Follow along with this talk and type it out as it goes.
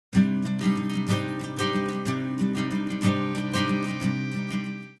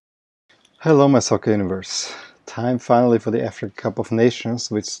Hello, my soccer universe. Time finally for the Africa Cup of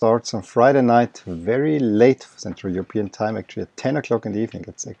Nations, which starts on Friday night, very late Central European time, actually at 10 o'clock in the evening.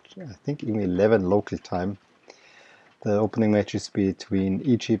 It's actually, I think, even 11 local time. The opening match is between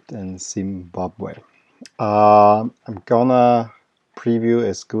Egypt and Zimbabwe. I'm gonna preview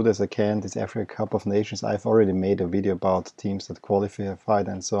as good as I can this Africa Cup of Nations. I've already made a video about teams that qualified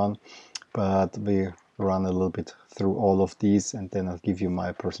and so on, but we run a little bit through all of these and then I'll give you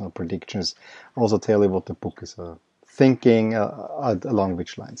my personal predictions. Also tell you what the book is thinking along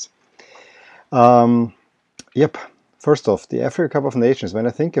which lines. Yep. First off, the Africa Cup of Nations. When I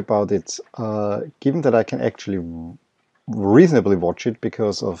think about it, given that I can actually reasonably watch it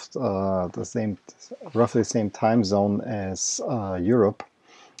because of roughly the same time zone as Europe,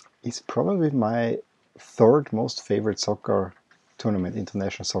 is probably my third most favorite soccer tournament,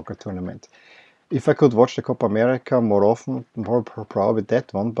 international soccer tournament. If I could watch the Copa America more often, more probably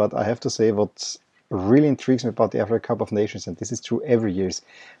that one, but I have to say what really intrigues me about the Africa Cup of Nations, and this is true every year, is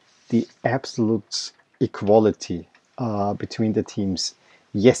the absolute equality between the teams.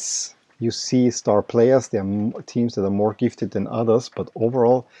 Yes, you see star players, there are teams that are more gifted than others, but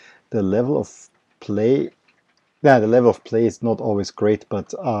overall the level of play is not always great,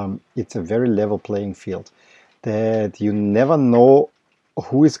 but it's a very level playing field that you never know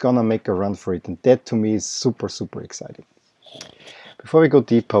who is gonna make a run for it, and that to me is super, super exciting. Before we go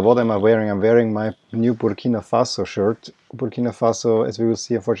deeper, what am I wearing? I'm wearing my new Burkina Faso shirt. Burkina Faso, as we will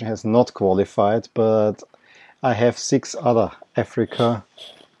see, unfortunately has not qualified, but I have 6 other Africa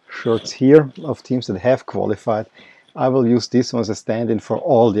shirts here of teams that have qualified. I will use this one as a stand-in for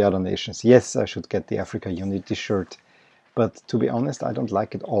all the other nations. Yes, I should get the Africa Unity shirt, but to be honest, I don't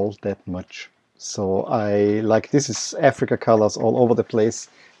like it all that much. So this is Africa colors all over the place.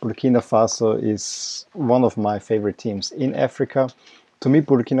 Burkina Faso is one of my favorite teams in Africa. To me,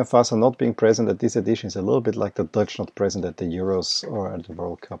 Burkina Faso not being present at this edition is a little bit like the Dutch not present at the Euros or at the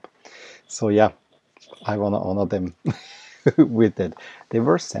World Cup. So yeah, I want to honor them with that. They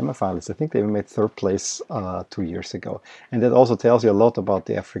were semifinalists. I think they made 3rd place 2 years ago. And that also tells you a lot about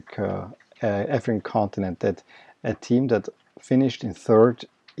the African continent, that a team that finished in 3rd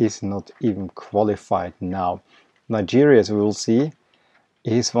is not even qualified now. Nigeria, as we will see,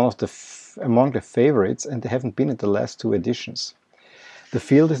 is one of among the favorites, and they haven't been in the last 2 editions. The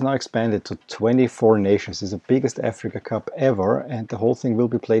field is now expanded to 24 nations. It's the biggest Africa Cup ever, and the whole thing will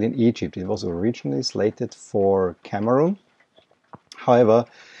be played in Egypt. It was originally slated for Cameroon. However,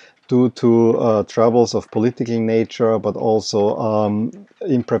 due to troubles of political nature, but also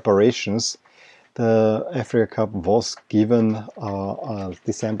in preparations, the Africa Cup was given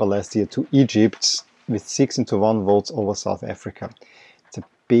December last year to Egypt with 6-1 votes over South Africa. It's a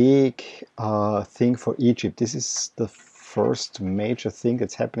big thing for Egypt. This is the first major thing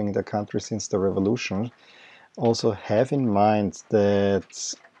that's happening in the country since the revolution. Also have in mind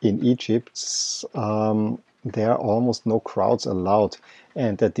that in Egypt there are almost no crowds allowed,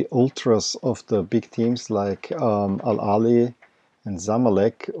 and that the ultras of the big teams like Al Ahly and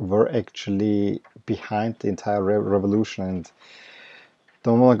Zamalek were actually behind the entire revolution. And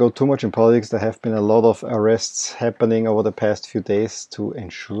don't want to go too much in politics. There have been a lot of arrests happening over the past few days to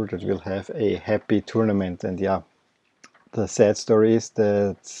ensure that we'll have a happy tournament. And yeah, the sad story is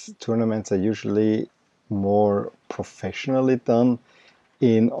that tournaments are usually more professionally done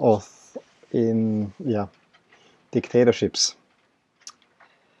in dictatorships,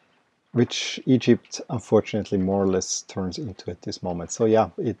 which Egypt unfortunately more or less turns into at this moment. So yeah,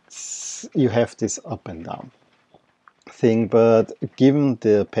 you have this up and down thing, but given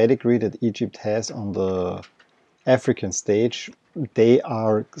the pedigree that Egypt has on the African stage, they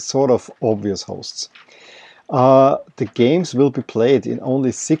are sort of obvious hosts. The games will be played in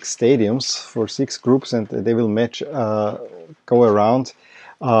only 6 stadiums for 6 groups, and they will go around.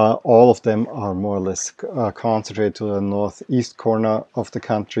 All of them are more or less concentrated to the northeast corner of the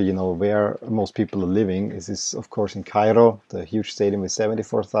country, you know, where most people are living. This is, of course, in Cairo, the huge stadium with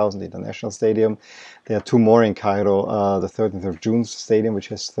 74,000, the International Stadium. There are 2 more in Cairo, the 13th of June Stadium, which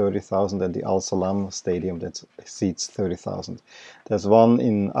has 30,000, and the Al Salam Stadium that seats 30,000. There's one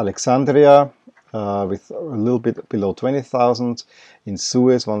in Alexandria, with a little bit below 20,000, in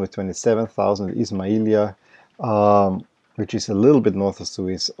Suez, one with 27,000, Ismailia, which is a little bit north of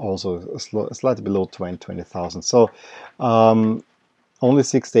Suez, also slightly below 20,000. So only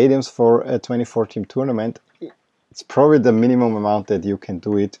 6 stadiums for a 24-team tournament. It's probably the minimum amount that you can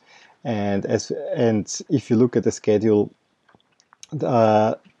do it. And if you look at the schedule,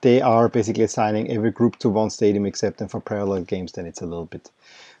 they are basically assigning every group to 1 stadium except then for parallel games. Then it's a little bit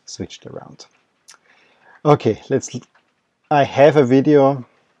switched around. Okay, I have a video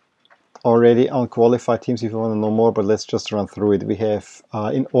already on qualified teams if you want to know more, but let's just run through it. We have,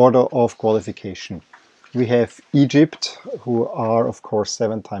 in order of qualification, we have Egypt, who are, of course,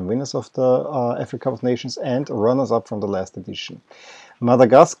 7-time winners of the Africa Cup of Nations and runners-up from the last edition.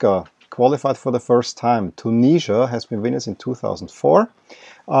 Madagascar qualified for the first time. Tunisia has been winners in 2004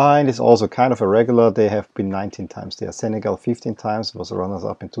 and is also kind of a regular. They have been 19 times there. Senegal 15 times, was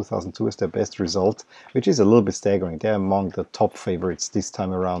runners-up in 2002 as their best result, which is a little bit staggering. They're among the top favorites this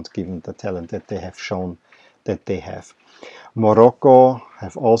time around, given the talent that they have shown that they have. Morocco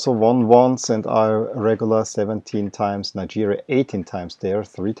have also won once and are regular 17 times. Nigeria 18 times there,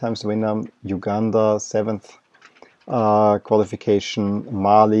 3 times winner. Uganda 7th qualification,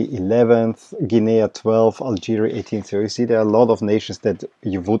 Mali 11th, Guinea 12th, Algeria 18th. So you see there are a lot of nations that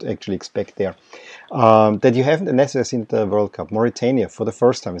you would actually expect there. That you haven't necessarily seen the World Cup. Mauritania for the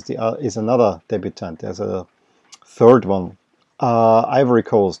first time is another debutant. There's a third one. Ivory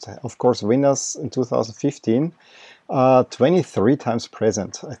Coast, of course, winners in 2015. 23 times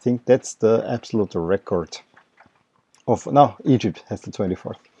present. I think that's the absolute record. No, Egypt has the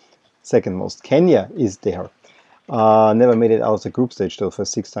 24th. Second most. Kenya is there. Never made it out of the group stage though for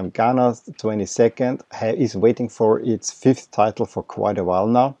 6th time. Ghana, 22nd, is waiting for its 5th title for quite a while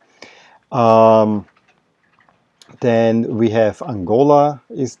now. Then we have Angola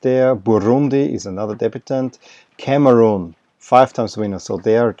is there. Burundi is another debutant. Cameroon, 5 times winner. So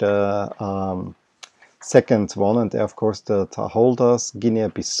they are the second one, and they're of course the holders.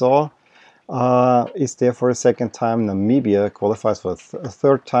 Guinea-Bissau is there for a 2nd time. Namibia qualifies for a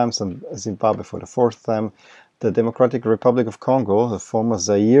 3rd time. Zimbabwe for the 4th time. The Democratic Republic of Congo, the former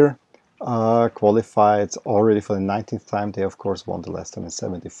Zaire, qualified already for the 19th time. They, of course, won the last time in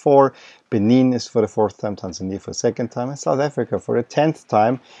 74. Benin is for the 4th time, Tanzania for the 2nd time, and South Africa for the 10th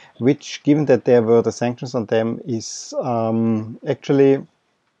time, which, given that there were the sanctions on them, is actually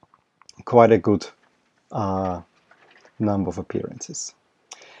quite a good number of appearances.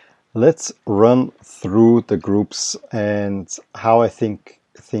 Let's run through the groups and how I think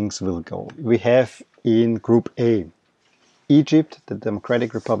things will go. We have in Group A, Egypt, the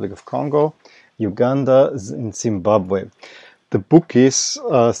Democratic Republic of Congo, Uganda, and Zimbabwe. The bookies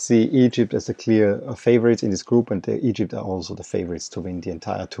see Egypt as a clear favorite in this group, and Egypt are also the favorites to win the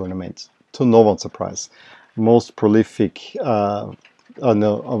entire tournament. To no one's surprise. Most prolific,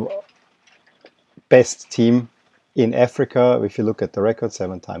 best team in Africa. If you look at the record,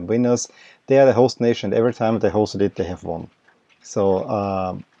 7-time winners. They are the host nation, and every time they hosted it, they have won.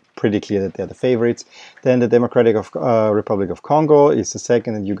 So, pretty clear that they're the favorites. Then the Democratic Republic of Congo is the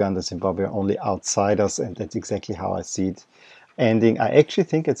second, and Uganda, Zimbabwe are only outsiders, and that's exactly how I see it ending. I actually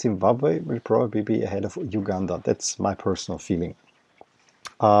think that Zimbabwe will probably be ahead of Uganda. That's my personal feeling.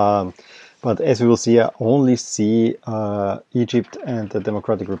 But as we will see, I only see Egypt and the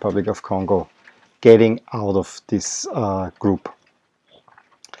Democratic Republic of Congo getting out of this group.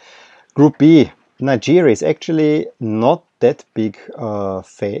 Group B, Nigeria is actually not that big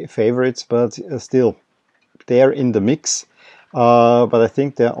favorites, but still they're in the mix. But I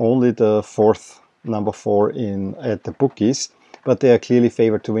think they're only the number 4 at the bookies. But they are clearly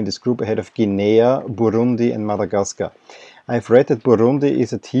favored to win this group ahead of Guinea, Burundi, and Madagascar. I've read that Burundi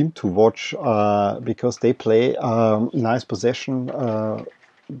is a team to watch because they play nice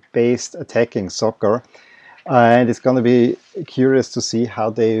possession-based attacking soccer, and it's going to be curious to see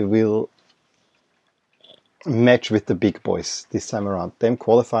how they will match with the big boys this time around. Them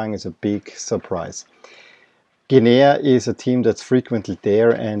qualifying is a big surprise. Guinea is a team that's frequently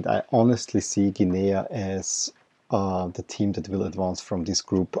there, and I honestly see Guinea as the team that will advance from this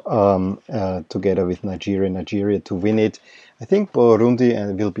group together with Nigeria to win it. I think Burundi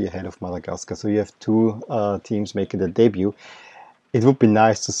will be ahead of Madagascar. So you have 2 teams making their debut. It would be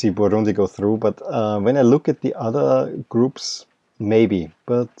nice to see Burundi go through, but when I look at the other groups, maybe,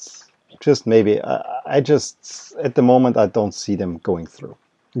 but just maybe. I just, at the moment, I don't see them going through.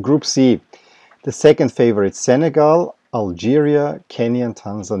 Group C, the second favorite, Senegal, Algeria, Kenya, and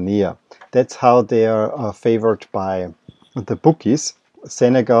Tanzania. That's how they are favored by the bookies.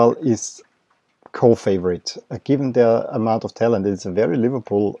 Senegal is co-favorite. Given their amount of talent, it's a very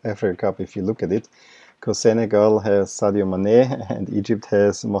Liverpool Africa Cup if you look at it, because Senegal has Sadio Mane and Egypt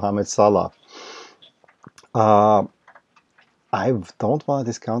has Mohamed Salah. I don't want to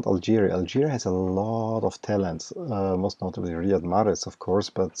discount Algeria. Algeria has a lot of talent, most notably Riyad Mahrez, of course,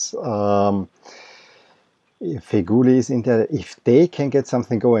 but Feghouli is in there. If they can get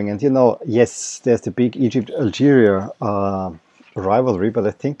something going, and yes, there's the big Egypt-Algeria rivalry, but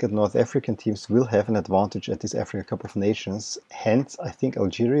I think that North African teams will have an advantage at this Africa Cup of Nations. Hence, I think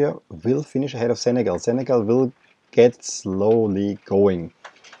Algeria will finish ahead of Senegal. Senegal will get slowly going.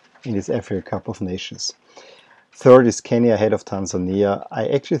 in this Africa Cup of Nations. Third is Kenya ahead of Tanzania. I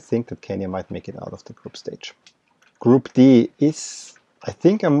actually think that Kenya might make it out of the group stage. Group D is, I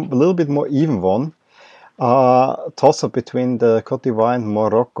think, a little bit more even one. Toss-up between the Cote d'Ivoire and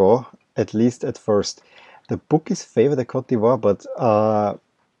Morocco, at least at first. The bookies favor the Cote d'Ivoire, but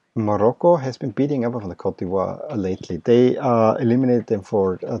Morocco has been beating up on the Cote d'Ivoire lately. They eliminated them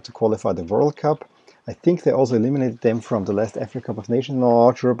to qualify the World Cup. I think they also eliminated them from the last Africa Cup of Nations.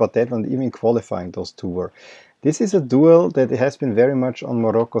 Not sure about that, and even qualifying those two were. This is a duel that has been very much on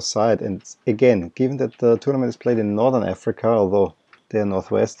Morocco's side. And again, given that the tournament is played in Northern Africa, although they're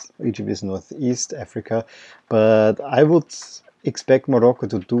Northwest, Egypt is Northeast Africa, but I would expect Morocco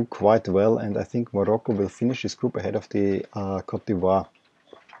to do quite well, and I think Morocco will finish this group ahead of the Cote d'Ivoire.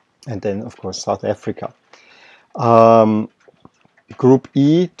 And then, of course, South Africa. Group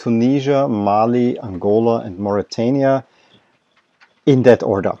E, Tunisia, Mali, Angola, and Mauritania. In that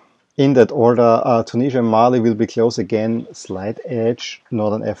order. Tunisia and Mali will be close again. Slight edge.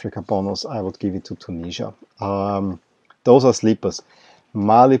 Northern Africa bonus, I would give it to Tunisia. Those are sleepers.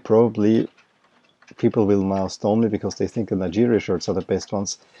 Mali, probably, people will now stone me because they think the Nigeria shirts are the best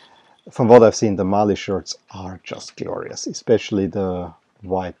ones. From what I've seen, the Mali shirts are just glorious, especially the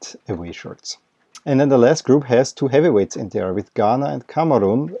white away shirts. And then the last group has two heavyweights in there with Ghana and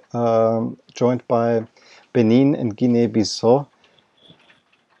Cameroon, joined by Benin and Guinea-Bissau.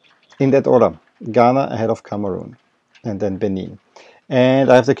 In that order, Ghana ahead of Cameroon, and then Benin.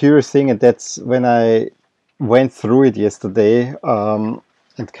 And I have the curious thing, and that's when I went through it yesterday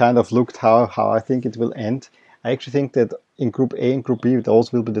and kind of looked how I think it will end. I actually think that in Group A and Group B,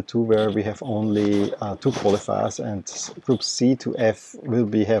 those will be the two where we have only two qualifiers, and Group C to F will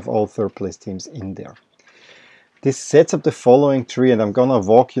have all third place teams in there. This sets up the following three, and I'm gonna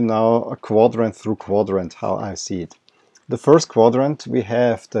walk you now a quadrant through quadrant how I see it. The first quadrant, we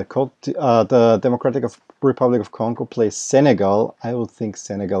have the Democratic Republic of Congo plays Senegal. I would think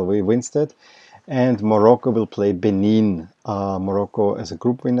Senegal will win that. And Morocco will play Benin. Morocco as a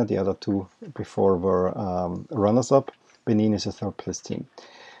group winner. The other two before were runners-up. Benin is a third-place team.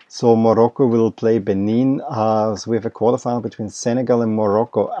 So Morocco will play Benin. So we have a quarterfinal between Senegal and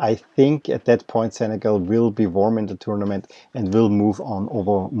Morocco. I think at that point Senegal will be warm in the tournament and will move on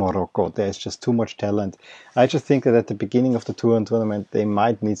over Morocco. There's just too much talent. I just think that at the beginning of the tournament they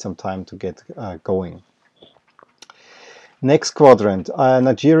might need some time to get going. Next quadrant,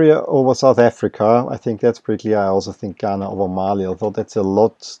 Nigeria over South Africa. I think that's pretty clear. I also think Ghana over Mali, although that's a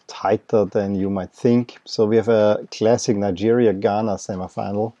lot tighter than you might think. So we have a classic Nigeria-Ghana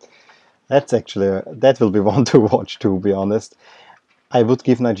semifinal. That will be one to watch, to be honest. I would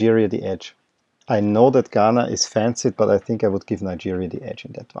give Nigeria the edge. I know that Ghana is fancied, but I think I would give Nigeria the edge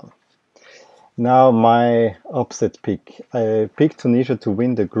in that one. Now my upset pick. I picked Tunisia to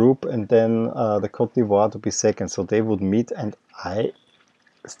win the group and then the Cote d'Ivoire to be second, so they would meet, and I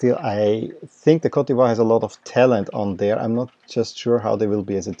think the Cote d'Ivoire has a lot of talent on there. I'm not just sure how they will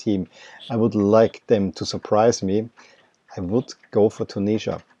be as a team. I would like them to surprise me. I would go for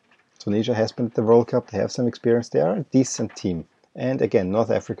Tunisia. Tunisia has been at the World Cup. They have some experience. They are a decent team. And again,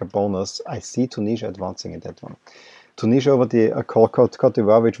 North Africa bonus. I see Tunisia advancing in that one. Tunisia over the Cote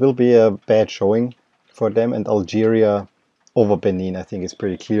d'Ivoire, which will be a bad showing for them, and Algeria over Benin, I think is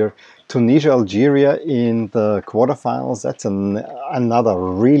pretty clear. Tunisia, Algeria in the quarterfinals, that's another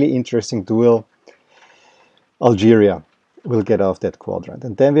really interesting duel. Algeria will get out of that quadrant.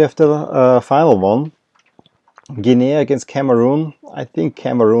 And then we have the final one, Guinea against Cameroon. I think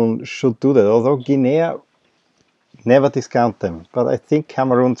Cameroon should do that, although Guinea, never discount them, but I think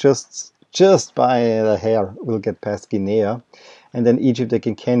Cameroon just by a hair will get past Guinea. And then Egypt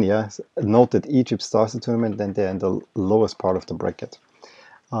against Kenya. Note that Egypt starts the tournament, then they're in the lowest part of the bracket.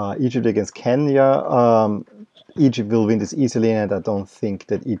 Egypt against Kenya. Egypt will win this easily, and I don't think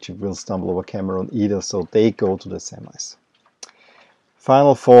that Egypt will stumble over Cameroon either, so they go to the semis.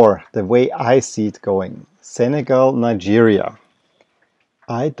 Final four, the way I see it going. Senegal, Nigeria.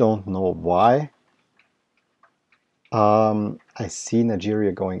 I don't know why. I see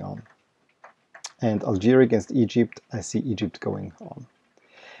Nigeria going on. And Algeria against Egypt, I see Egypt going on.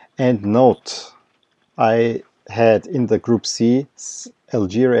 And note, I had in the Group C,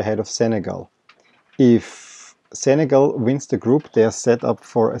 Algeria ahead of Senegal. If Senegal wins the group, they are set up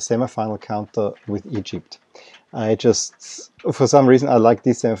for a semifinal counter with Egypt. For some reason, I like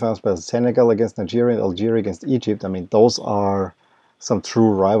these semifinals, but Senegal against Nigeria and Algeria against Egypt, I mean, those are some true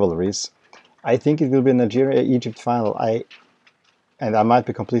rivalries. I think it will be a Nigeria-Egypt final. And I might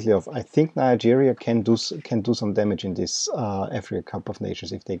be completely off. I think Nigeria can do some damage in this Africa Cup of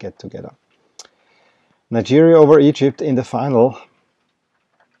Nations if they get together. Nigeria over Egypt in the final.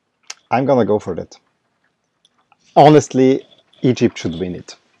 I'm gonna go for that. Honestly, Egypt should win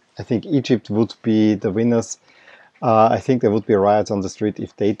it. I think Egypt would be the winners. I think there would be riots on the street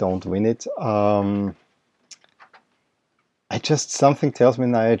if they don't win it. I just, something tells me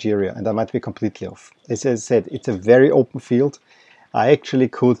Nigeria, and I might be completely off. As I said, it's a very open field. I actually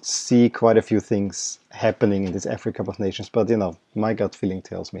could see quite a few things happening in this Africa Cup of Nations, but you know, my gut feeling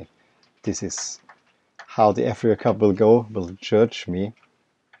tells me this is how the Africa Cup will go, will judge me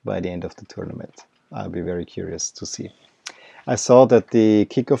by the end of the tournament. I'll be very curious to see. I saw that the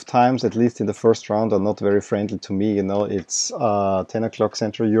kickoff times, at least in the first round, are not very friendly to me. You know, it's 10 o'clock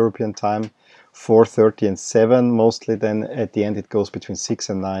Central European time, 4:30 and 7 mostly. Then at the end it goes between 6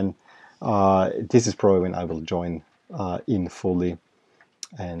 and 9. This is probably when I will join in fully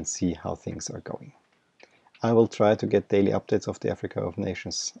and see how things are going. I will try to get daily updates of the Africa of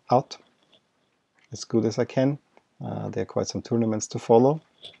Nations out as good as I can. There are quite some tournaments to follow,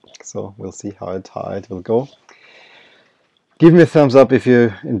 so we'll see how it will go. Give me a thumbs up if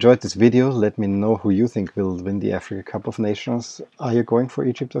you enjoyed this video. Let me know who you think will win the Africa Cup of Nations. Are you going for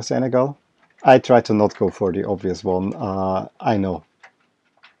Egypt or Senegal? I try to not go for the obvious one. I know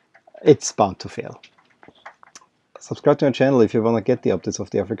it's bound to fail. Subscribe to my channel if you want to get the updates of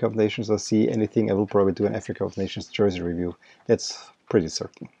the Africa Cup of Nations or see anything. I will probably do an Africa Cup of Nations jersey review. That's pretty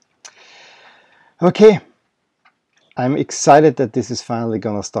certain. Okay, I'm excited that this is finally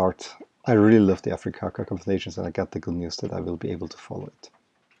gonna start. I really love the Africa Cup of Nations and I got the good news that I will be able to follow it.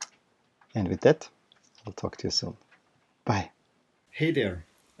 And with that, I'll talk to you soon. Bye. Hey there,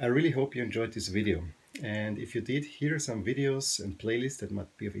 I really hope you enjoyed this video. And if you did, here are some videos and playlists that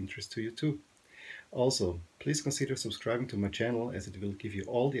might be of interest to you too. Also, please consider subscribing to my channel as it will give you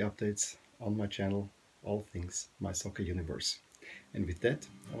all the updates on my channel, all things My Soccer Universe. And with that,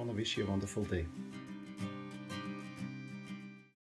 I want to wish you a wonderful day.